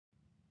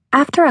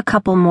After a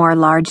couple more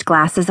large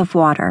glasses of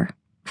water,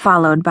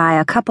 followed by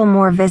a couple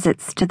more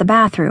visits to the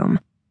bathroom,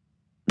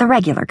 the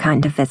regular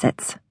kind of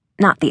visits,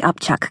 not the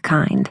upchuck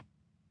kind,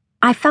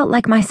 I felt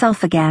like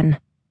myself again.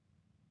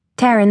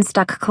 Taryn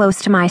stuck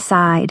close to my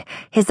side,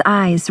 his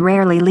eyes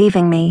rarely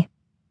leaving me.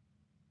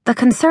 The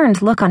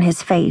concerned look on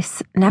his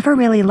face never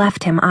really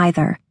left him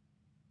either,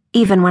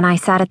 even when I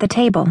sat at the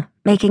table,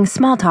 making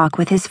small talk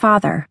with his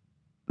father,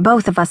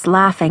 both of us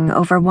laughing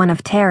over one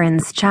of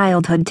Taryn's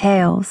childhood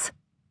tales.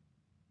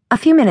 A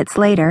few minutes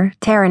later,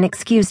 Taryn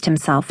excused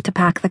himself to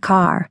pack the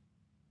car.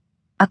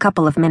 A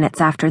couple of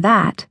minutes after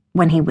that,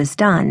 when he was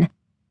done,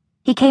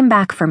 he came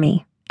back for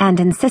me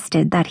and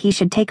insisted that he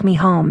should take me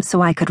home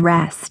so I could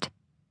rest.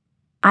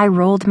 I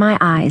rolled my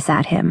eyes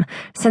at him,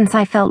 since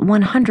I felt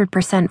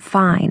 100%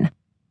 fine.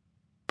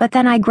 But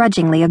then I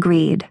grudgingly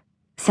agreed,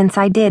 since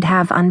I did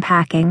have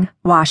unpacking,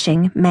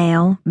 washing,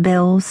 mail,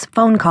 bills,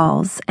 phone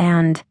calls,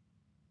 and...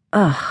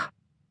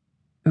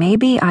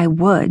 maybe I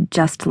would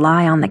just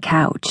lie on the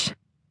couch.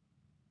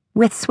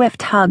 With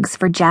swift hugs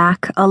for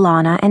Jack,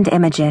 Alana, and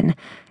Imogen,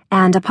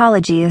 and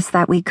apologies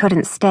that we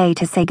couldn't stay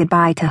to say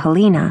goodbye to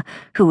Helena,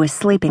 who was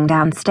sleeping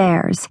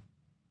downstairs,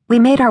 we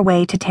made our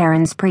way to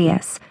Taryn's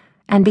Prius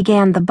and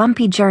began the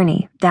bumpy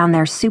journey down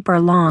their super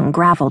long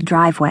graveled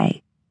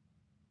driveway.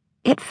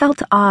 It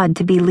felt odd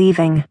to be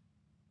leaving,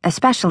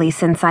 especially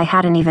since I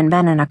hadn't even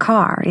been in a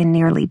car in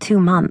nearly 2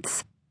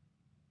 months.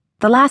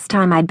 The last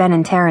time I'd been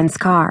in Taryn's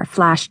car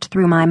flashed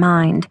through my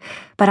mind,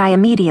 but I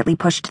immediately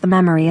pushed the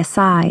memory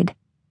aside.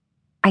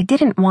 I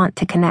didn't want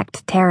to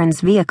connect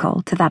Taryn's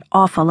vehicle to that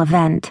awful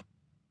event.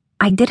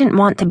 I didn't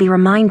want to be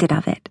reminded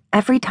of it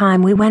every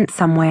time we went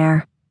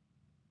somewhere.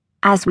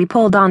 As we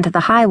pulled onto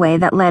the highway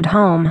that led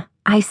home,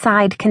 I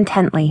sighed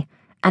contently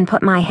and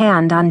put my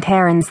hand on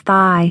Taryn's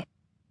thigh.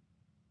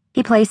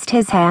 He placed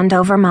his hand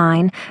over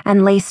mine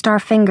and laced our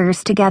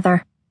fingers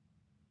together.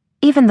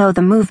 Even though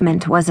the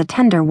movement was a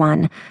tender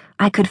one,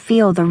 I could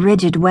feel the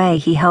rigid way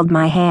he held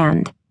my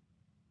hand.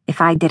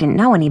 If I didn't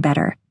know any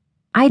better,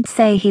 I'd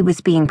say he was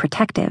being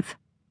protective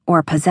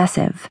or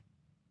possessive.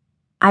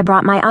 I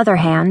brought my other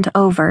hand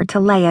over to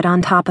lay it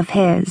on top of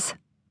his,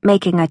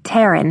 making a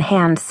Taryn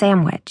hand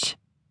sandwich.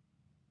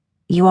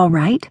 "You all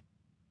right?"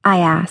 I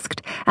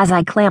asked as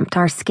I clamped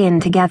our skin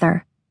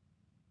together.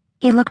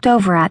 He looked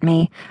over at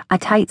me, a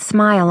tight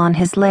smile on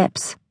his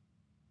lips.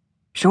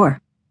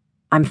 "Sure,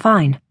 I'm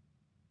fine."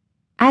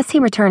 As he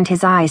returned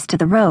his eyes to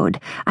the road,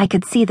 I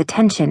could see the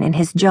tension in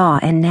his jaw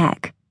and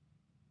neck.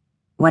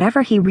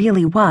 Whatever he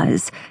really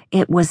was,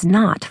 it was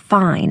not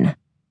fine.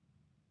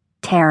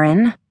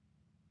 "Taryn?"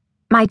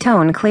 My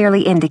tone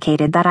clearly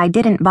indicated that I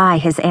didn't buy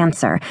his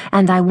answer,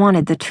 and I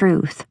wanted the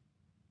truth.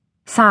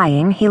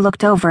 Sighing, he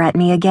looked over at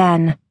me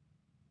again.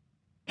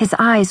 His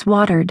eyes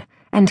watered,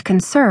 and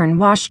concern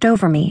washed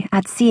over me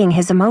at seeing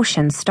his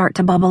emotions start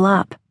to bubble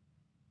up.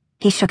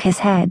 He shook his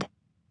head.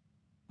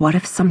 "What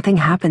if something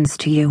happens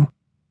to you?"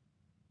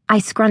 I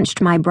scrunched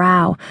my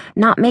brow,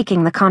 not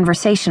making the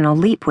conversational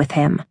leap with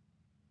him.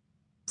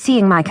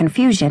 Seeing my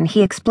confusion,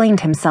 he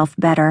explained himself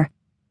better.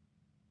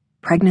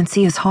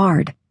 "Pregnancy is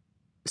hard.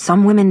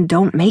 Some women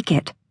don't make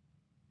it."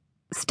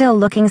 Still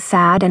looking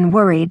sad and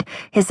worried,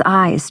 his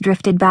eyes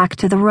drifted back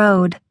to the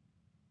road.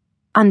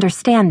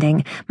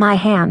 Understanding, my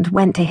hand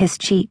went to his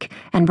cheek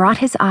and brought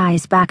his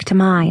eyes back to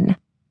mine.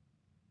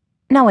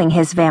 Knowing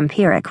his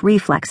vampiric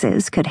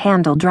reflexes could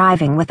handle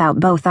driving without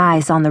both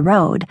eyes on the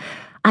road,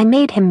 I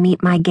made him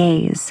meet my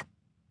gaze.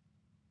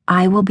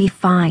 "I will be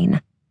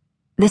fine.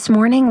 This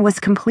morning was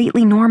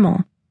completely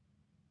normal."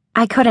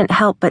 I couldn't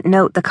help but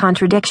note the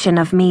contradiction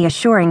of me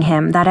assuring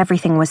him that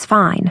everything was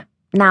fine,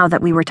 now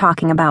that we were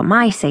talking about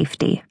my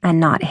safety and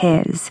not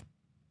his.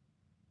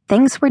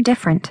 Things were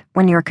different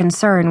when your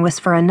concern was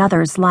for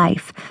another's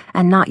life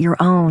and not your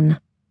own.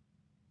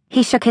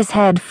 He shook his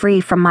head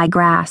free from my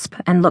grasp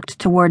and looked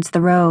towards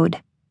the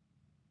road.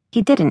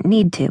 He didn't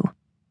need to.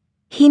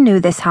 He knew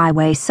this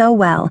highway so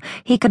well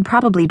he could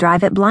probably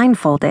drive it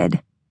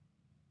blindfolded.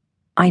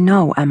 "I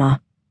know,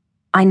 Emma.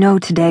 I know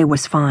today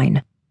was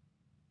fine.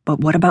 But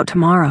what about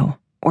tomorrow,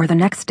 or the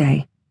next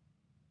day?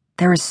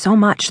 There is so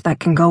much that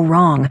can go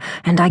wrong,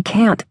 and I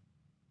can't...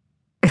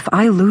 If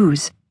I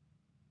lose..."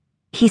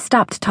 He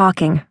stopped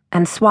talking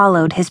and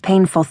swallowed his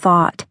painful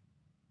thought.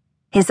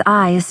 His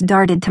eyes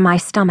darted to my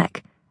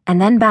stomach,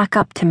 and then back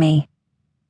up to me.